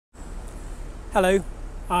Hello,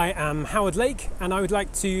 I am Howard Lake and I would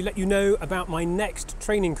like to let you know about my next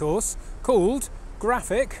training course called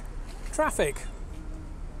Graphic Traffic.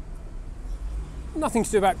 Nothing to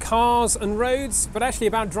do about cars and roads, but actually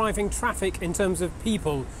about driving traffic in terms of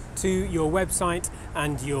people to your website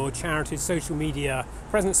and your charity's social media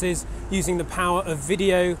presences using the power of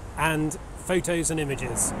video and photos and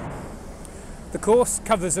images. The course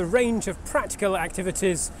covers a range of practical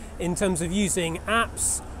activities in terms of using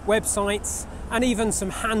apps, websites, and even some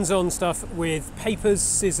hands-on stuff with papers,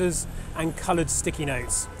 scissors, and coloured sticky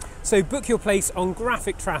notes. So book your place on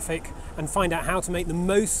Graphic Traffic and find out how to make the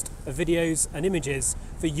most of videos and images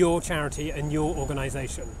for your charity and your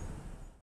organisation.